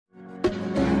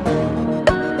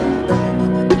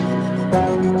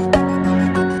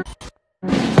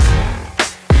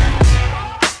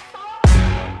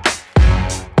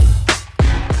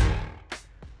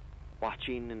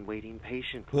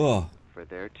patiently for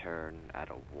their turn at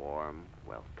a warm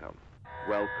welcome.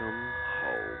 Welcome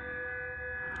home.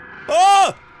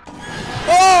 Oh!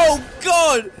 Oh,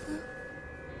 God!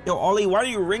 Yo, Ollie, why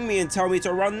don't you ring me and tell me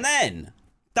to run then?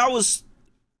 That was...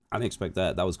 I didn't expect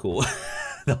that. That was cool.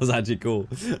 That was actually cool.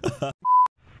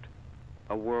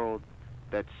 A world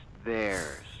that's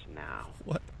theirs now.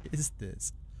 What is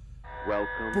this?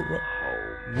 Welcome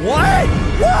home. What?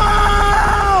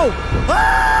 Whoa!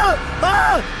 Ah!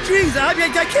 Ah! Jeez, I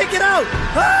can't get out!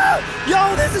 Ah!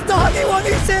 Yo, this is the Huggy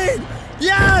Wuggy scene!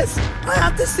 Yes! I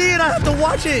have to see it, I have to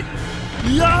watch it!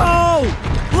 Yo!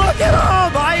 Look at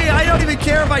him! I don't even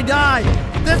care if I die!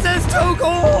 This is too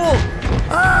cool!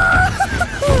 Ah!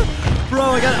 Bro,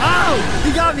 I got... Ow!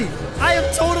 He got me! I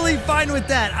am totally fine with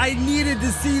that. I needed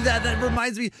to see that. That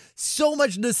reminds me so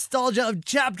much nostalgia of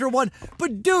Chapter 1.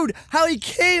 But dude, how he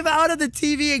came out of the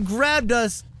TV and grabbed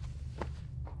us.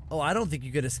 Oh, I don't think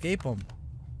you could escape him.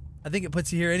 I think it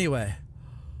puts you here anyway.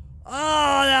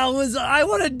 Oh, that was... I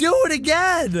want to do it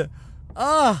again.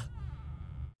 Ah.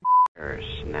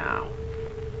 Now.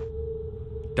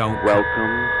 Don't.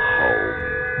 Welcome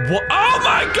home. What? Oh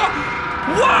my God!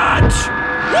 What?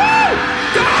 Woo!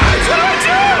 Guys, what do I do?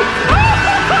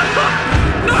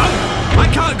 No! I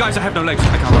can't, guys. I have no legs.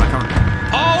 I can't run. I can't run.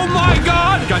 Oh my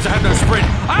God! Guys, I have no sprint.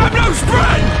 I have no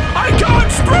sprint! I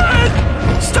can't sprint!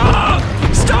 Stop!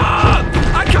 Stop!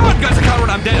 I can't, guys. I can't run.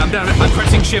 I'm dead. I'm down. I'm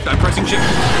pressing shift. I'm pressing shift.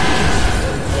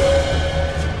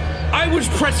 I was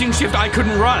pressing shift. I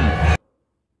couldn't run.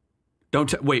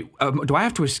 Don't wait. Do I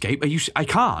have to escape? Are you? I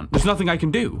can't. There's nothing I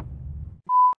can do.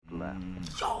 Left.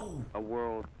 A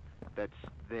world that's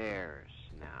theirs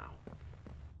now.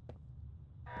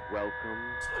 Welcome.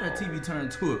 That TV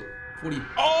turned into a 40.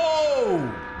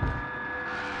 Oh!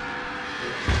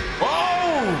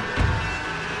 Oh!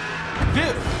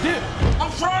 Dip!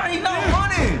 I'm trying, not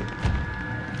running.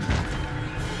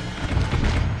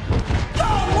 Yo,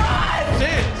 run!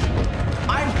 Shit!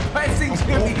 I'm pressing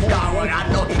Jimmy. Y'all run. I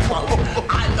know he close.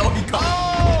 I know he close.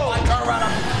 Oh! I turn around.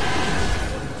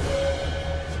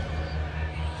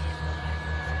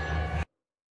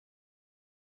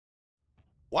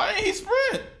 Why didn't he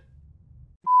sprint?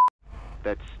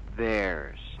 That's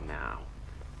theirs now.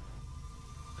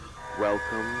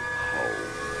 Welcome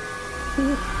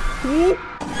home.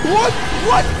 What?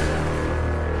 What?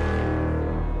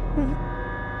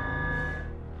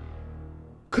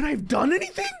 Could I have done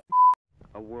anything?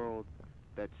 A world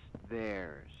that's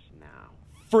theirs now.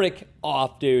 Frick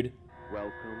off, dude.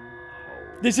 Welcome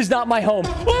home. This is not my home.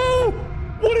 Oh!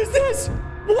 What is this?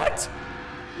 What?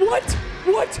 What?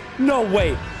 What? No,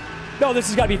 wait. No, this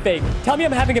has got to be fake. Tell me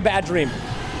I'm having a bad dream.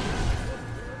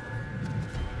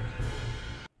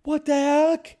 What the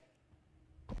heck?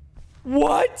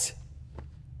 What?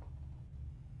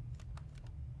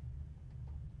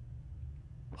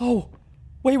 Oh,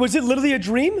 wait, was it literally a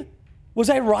dream? Was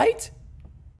I right?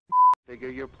 Figure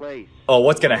your place. Oh,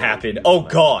 what's gonna happen? Oh,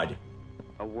 God.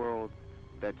 A world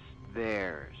that's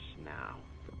theirs now.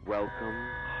 Welcome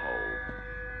home.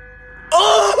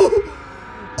 Oh!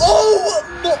 Oh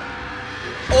my...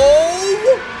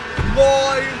 Oh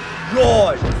my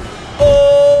God!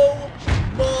 Oh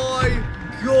my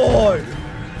God!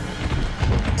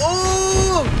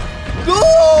 Oh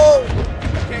no!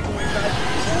 I can't go in back.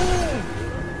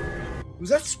 Oh. Was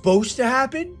that supposed to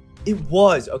happen? It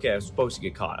was. Okay, I was supposed to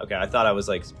get caught. Okay, I thought I was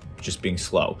like just being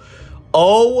slow.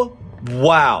 Oh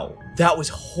wow, that was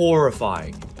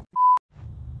horrifying.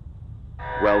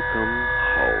 Welcome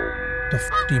home. The f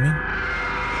do you mean?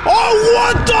 Oh,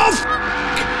 what the f***?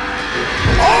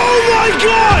 Oh my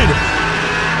God!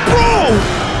 Bro!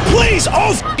 Please!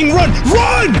 Oh, f***ing run!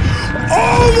 Run!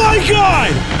 Oh my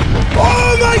God!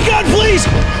 Oh my God, please!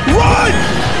 Run!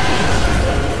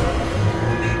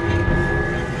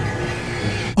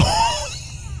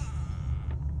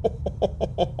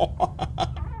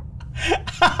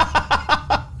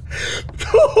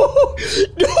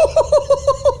 No!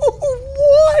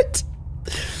 What?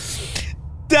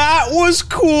 That was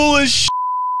cool as sh**.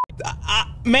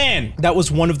 Man, that was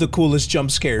one of the coolest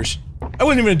jump scares. That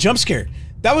wasn't even a jump scare.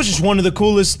 That was just one of the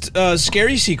coolest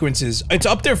scary sequences. It's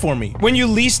up there for me. When you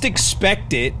least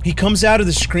expect it, he comes out of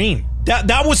the screen.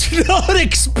 That was not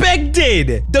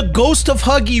expected! The ghost of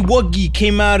Huggy Wuggy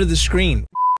came out of the screen.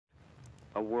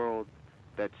 A world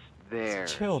that's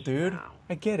theirs. Chill, dude. now.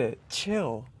 I get it.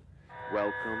 Chill.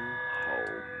 Welcome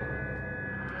home.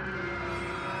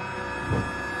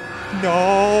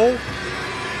 No.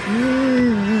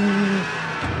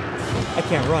 I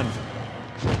can't run.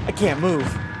 I can't move.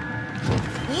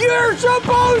 You're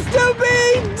supposed to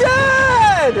be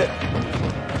dead!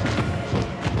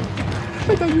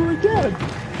 I thought you were dead.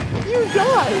 You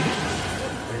died.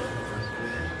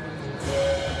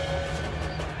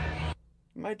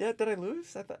 I dead? Did I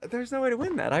lose? There's no way to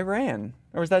win that. I ran.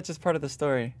 Or was that just part of the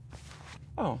story?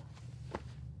 Oh.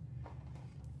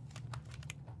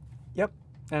 Yep.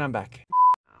 And I'm back.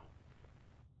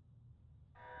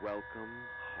 Welcome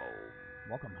home.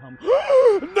 Welcome home.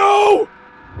 No!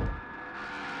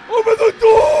 Open the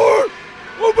door!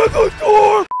 Open the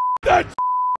door! That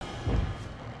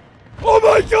Oh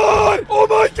my god! Oh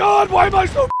my god! Why am I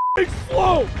so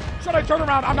slow? Should I turn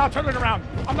around? I'm not turning around.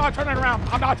 I'm not turning around.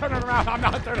 I'm not turning around. I'm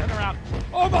not turning around.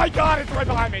 Oh my god, it's right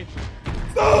behind me.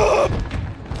 Stop!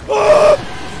 Stop!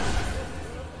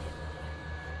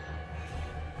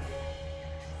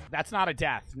 That's not a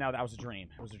death. No, that was a dream.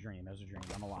 It was a dream. It was a dream.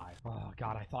 I'm alive. Oh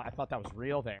god, I thought that was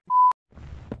real there.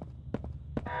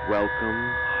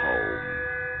 Welcome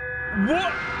home.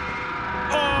 What?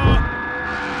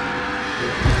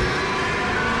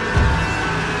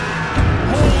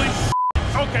 Holy shit.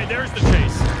 Okay, there's the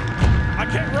chase. I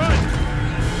can't run.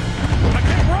 I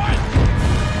can't run.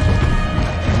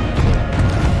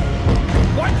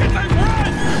 Why can't I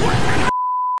run?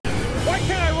 Why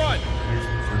can't I run?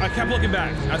 I kept looking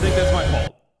back. I think that's my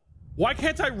fault. Why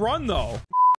can't I run though?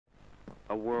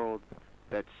 A world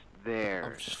that's theirs.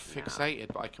 I'm just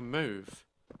fixated, but I can move.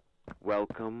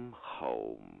 Welcome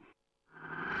home.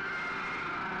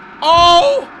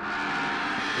 Oh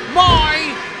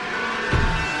my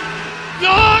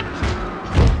god!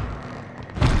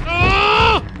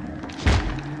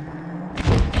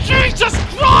 Jesus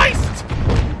Christ!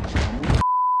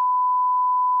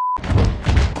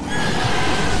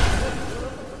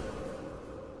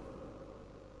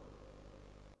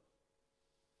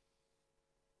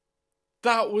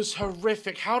 That was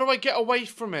horrific. How do I get away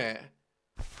from it?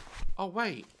 Oh,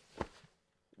 wait.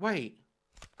 Wait.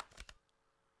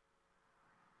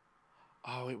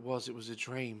 Oh, it was a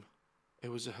dream. It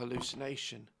was a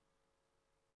hallucination.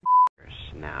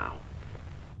 Now.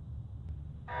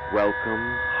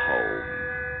 Welcome home.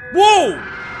 Whoa!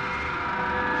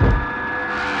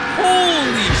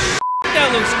 Holy shit, that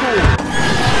looks cool.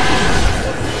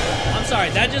 I'm sorry,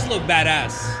 that just looked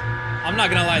badass. I'm not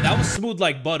gonna lie, that was smooth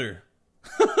like butter.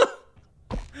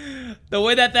 The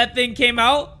way that thing came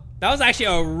out, that was actually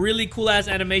a really cool ass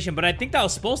animation, but I think that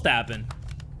was supposed to happen.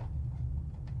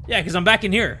 Yeah, because I'm back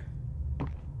in here.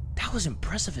 That was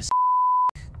impressive as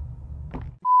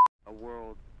A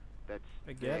world that's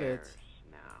I get theirs it.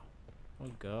 now. Oh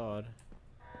god.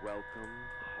 Welcome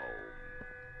home.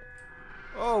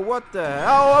 Oh, what the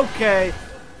hell? Okay.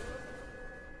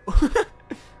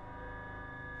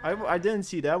 I didn't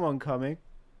see that one coming.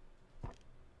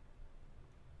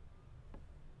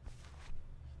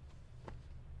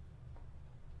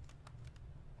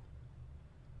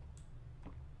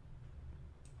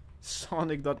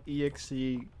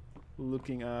 Sonic.exe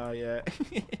looking, yeah.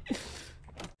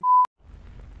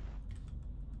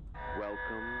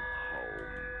 Welcome home.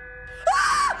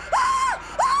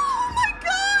 Oh my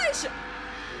gosh!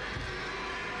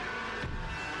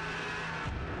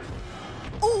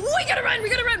 Oh, we gotta run! We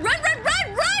gotta run! Run! Run!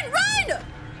 Run! Run! Run!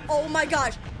 Oh my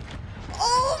gosh!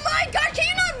 Oh my god! Can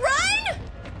you not run?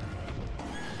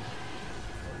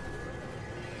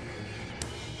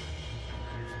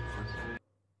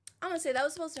 I'm gonna say that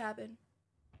was supposed to happen.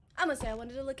 I'm gonna say I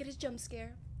wanted to look at his jump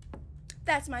scare.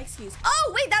 That's my excuse.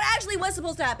 Oh wait, that actually was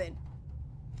supposed to happen.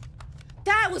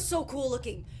 That was so cool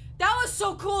looking. That was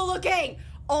so cool looking.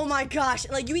 Oh my gosh.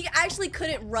 Like, we actually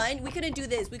couldn't run. We couldn't do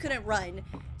this. We couldn't run.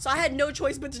 So I had no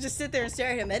choice but to just sit there and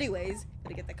stare at him anyways.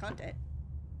 Gotta get the content.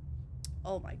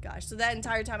 Oh my gosh. So that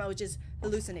entire time I was just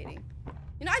hallucinating.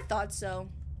 You know, I thought so.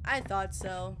 I thought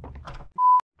so.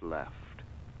 Left.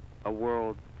 A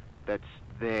world that's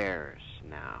theirs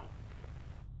now.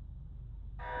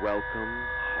 Welcome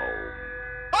home.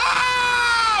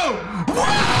 Oh! Whoa!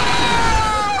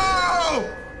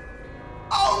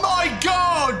 Oh my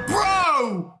god,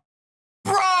 bro!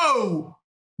 Bro!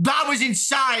 That was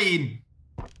insane!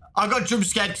 I got jump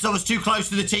scared because I was too close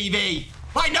to the TV.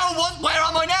 Wait, no, what? Where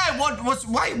am I now? What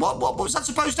was that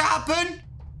supposed to happen?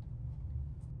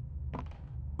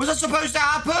 Was that supposed to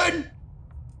happen?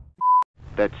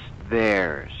 That's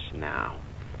theirs now.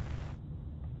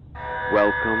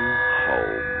 Welcome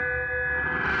home.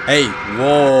 Hey,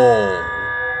 whoa.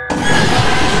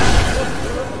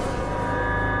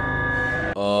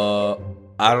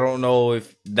 I don't know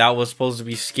if that was supposed to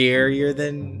be scarier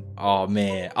than... Oh,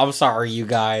 man. I'm sorry, you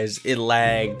guys. It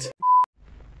lagged.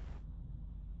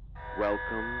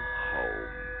 Welcome home.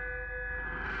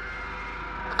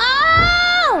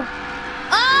 Oh!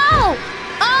 Oh!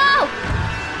 Oh!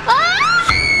 Oh!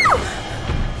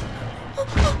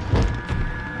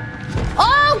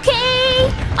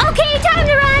 Okay! Okay, time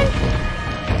to run!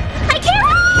 I can't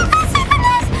run! Oh my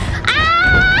goodness!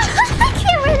 Ah!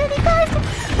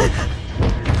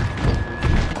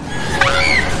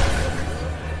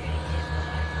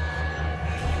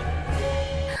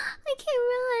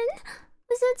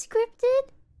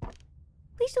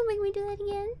 Please don't make me do that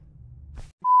again.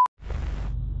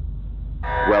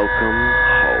 Welcome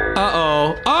home.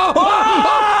 Uh-oh. Oh!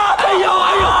 Ayo!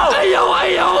 Ayo! Ayo!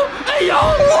 Ayo! Ayo!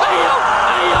 Ayo!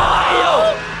 Ayo!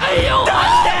 Ayo!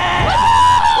 Dustin!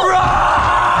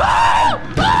 Run!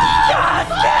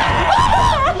 Dustin!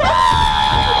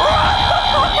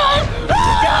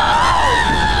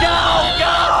 Go!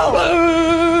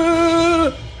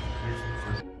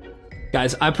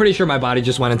 Guys, I'm pretty sure my body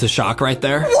just went into shock right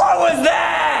there. What was that?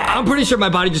 I'm pretty sure my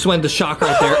body just went into shock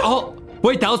right there. Oh,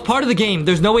 wait, that was part of the game.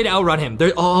 There's no way to outrun him.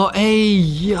 Oh, hey,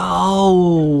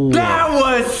 yo. That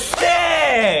was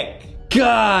sick!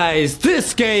 Guys,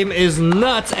 this game is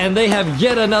nuts, and they have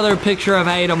yet another picture of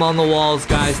Adam on the walls,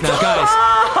 guys. Now, guys.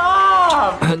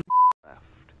 Left.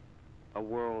 A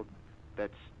world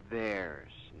that's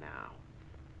theirs now.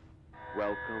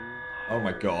 Welcome. Oh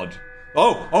my god.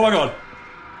 Oh my god.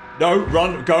 No,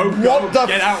 run, go, What go, the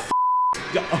get out.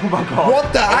 Oh my god.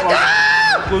 What the heck?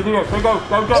 Ah! Go, go, go,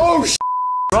 go. Oh,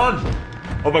 Run.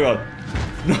 Oh my god.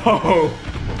 No.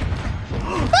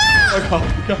 Oh my god.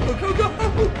 Go, go, go.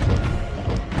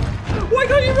 Why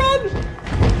can't you run?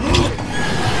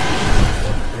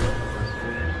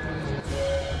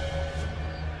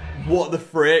 What the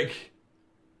frick?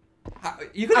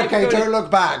 You couldn't okay, even go don't look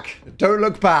back. Don't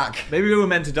look back. Maybe we were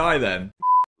meant to die then.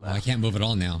 Well, I can't move at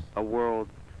all now. A world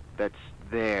that's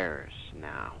theirs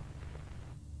now.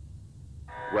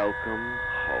 Welcome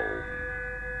home.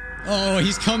 Oh,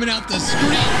 he's coming out the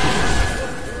screen.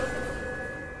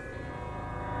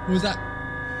 What was that?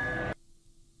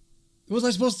 Was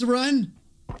I supposed to run?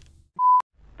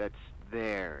 That's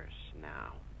theirs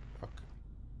now. Okay.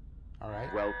 All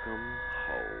right. Welcome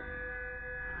home.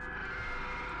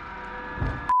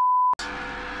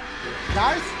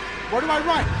 Guys, where do I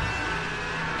run?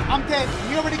 I'm dead.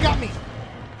 You already got me.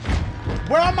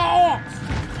 Where are my arms?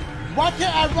 Why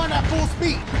can't I run at full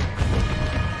speed?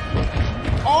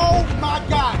 Oh my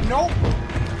god, nope.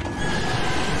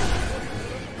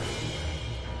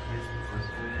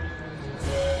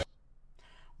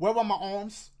 Where were my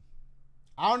arms?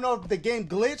 I don't know if the game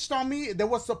glitched on me. There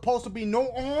was supposed to be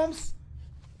no arms.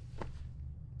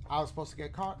 I was supposed to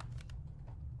get caught.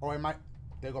 Or am I?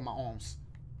 There go my arms.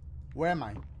 Where am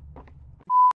I?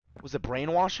 Was it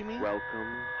brainwashing me? Welcome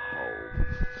home.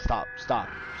 Stop, stop,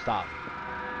 stop.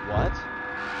 What?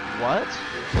 What?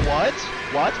 What?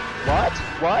 What? What?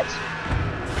 What?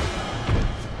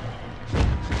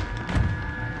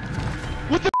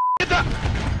 What the is that?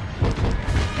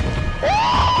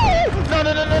 Oh! No,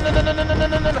 no, no, no, no, no, no, no, no,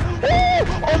 no, no, no.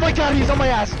 Oh! Oh my god, he's on my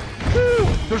ass. Ooh!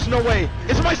 There's no way.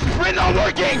 Is my sprint not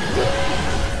working?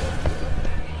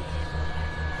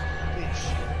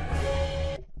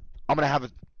 I'm gonna have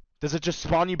it. Does it just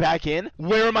spawn you back in?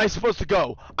 Where am I supposed to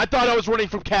go? I thought I was running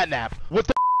from catnap. What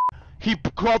the? He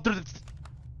crawled through the.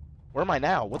 Where am I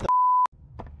now? What the?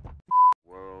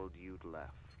 World you'd left.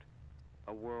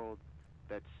 A world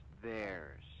that's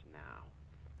theirs now.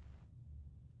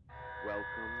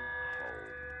 Welcome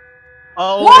home.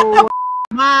 Oh What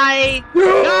my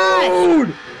Dude!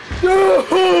 god!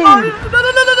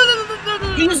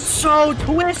 Dude! He's so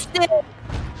twisted.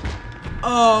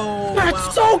 Oh,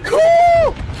 That's so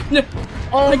cool!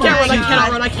 Oh I can't run, my I cannot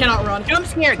God. run, I cannot run. Jump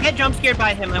scared. Get jump scared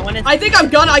by him. I think I'm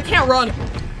gonna, I can't run.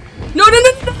 No, no,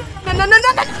 no, no, no, no, no,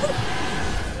 no, no.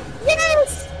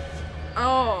 Yes!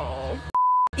 Oh.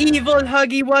 Evil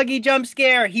Huggy Wuggy jump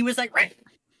scare. He was like,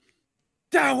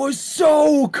 That was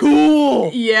so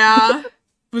cool! Yeah.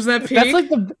 Was that peak? That's like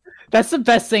that's the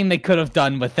best thing they could have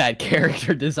done with that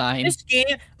character design. this game.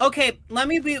 Okay, I'm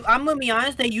gonna be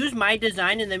honest. They used my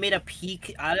design and they made a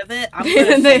peak out of it. I'm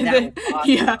gonna say that was awesome.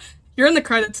 Yeah. You're in the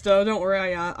credits though, don't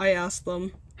worry, I asked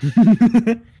them.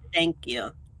 Thank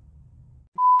you.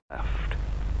 Left.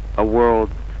 A world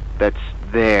that's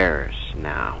theirs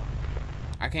now.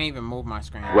 I can't even move my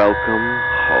screen. Welcome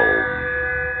home.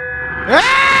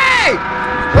 Hey!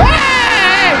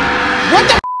 Hey! What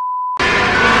the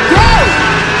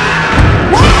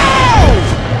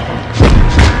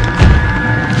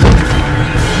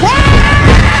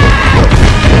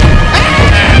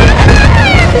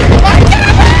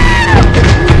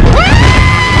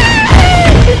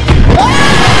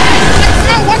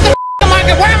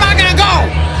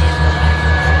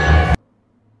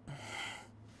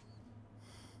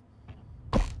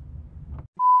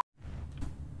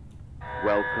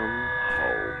Welcome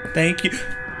home. Thank you.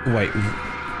 Wait.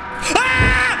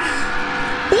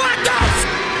 Ah! What the f?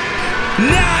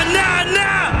 Nah, nah,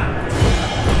 nah!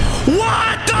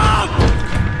 What the?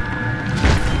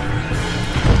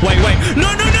 Wait, wait. No,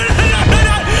 no, no, no, no, no,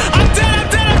 no! I'm dead, I'm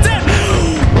dead, I'm dead!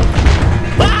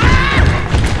 Ah!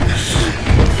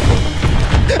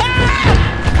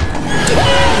 Ah!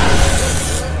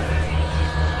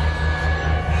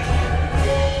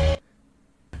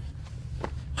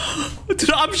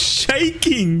 I'm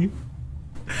shaking.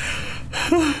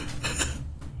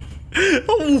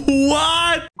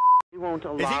 What? He won't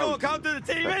allow Is he gonna come to the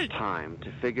TV? time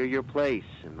to figure your place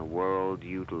in the world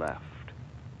you'd left.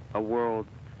 A world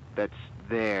that's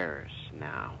theirs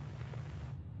now.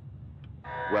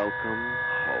 Welcome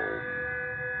home.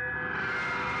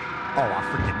 Oh, I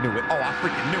freaking knew it. Oh, I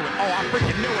freaking knew it. Oh, I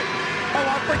freaking knew it. Oh,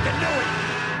 I freaking knew it.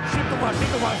 Shit the run, shit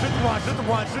the run, shit the run, shit the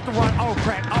run, shit the run. Oh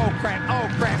crap, oh crap, oh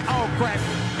crap, oh crap.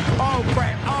 Oh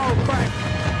crap, oh crap.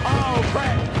 Oh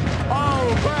crap.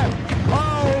 Oh crap.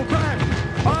 Oh crap.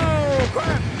 Oh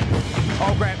crap.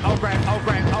 Oh crap, oh crap, oh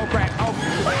crap, oh crap, oh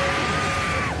crap.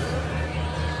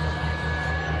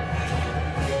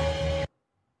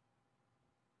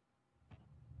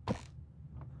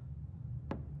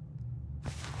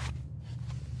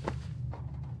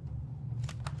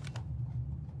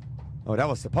 Oh, that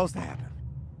was supposed to happen.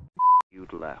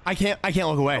 You'd left. I can't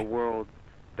look away. A world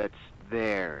that's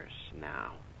theirs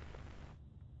now.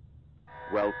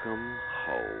 Welcome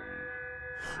home.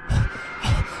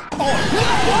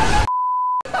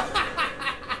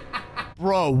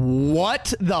 Bro,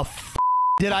 what the f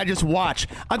did I just watch?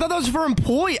 I thought that was for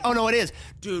employee. Oh no, it is.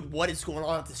 Dude, what is going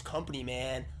on at this company,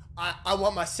 man? I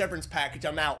want my severance package.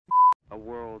 I'm out. A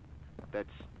world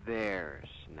that's theirs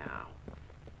now.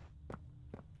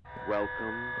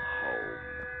 Welcome home.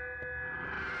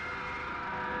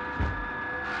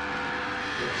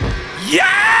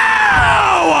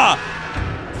 Yeah!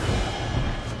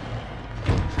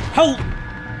 Hell.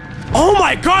 Oh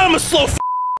my god, I'm a slow f.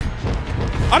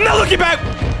 I'm not looking back.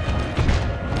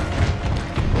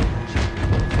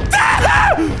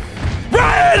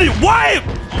 Ryan! Why?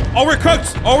 Oh, we're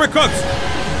cooked. Oh, we're cooked.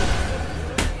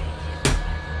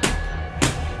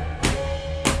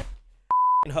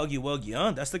 Huggy Wuggy,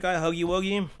 huh? That's the guy, Huggy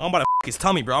Wuggy? I'm about to f his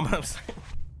tummy, bro.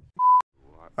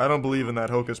 I don't believe in that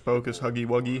hocus pocus, Huggy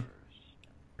Wuggy.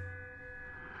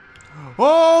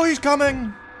 Oh, he's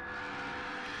coming!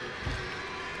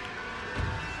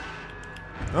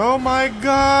 Oh my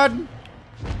god!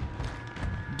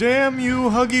 Damn you,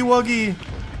 Huggy Wuggy!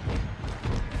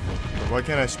 Why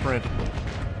can't I sprint?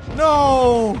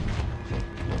 No!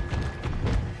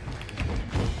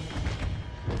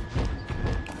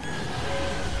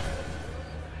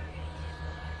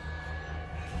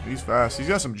 He's fast. He's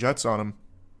got some jets on him.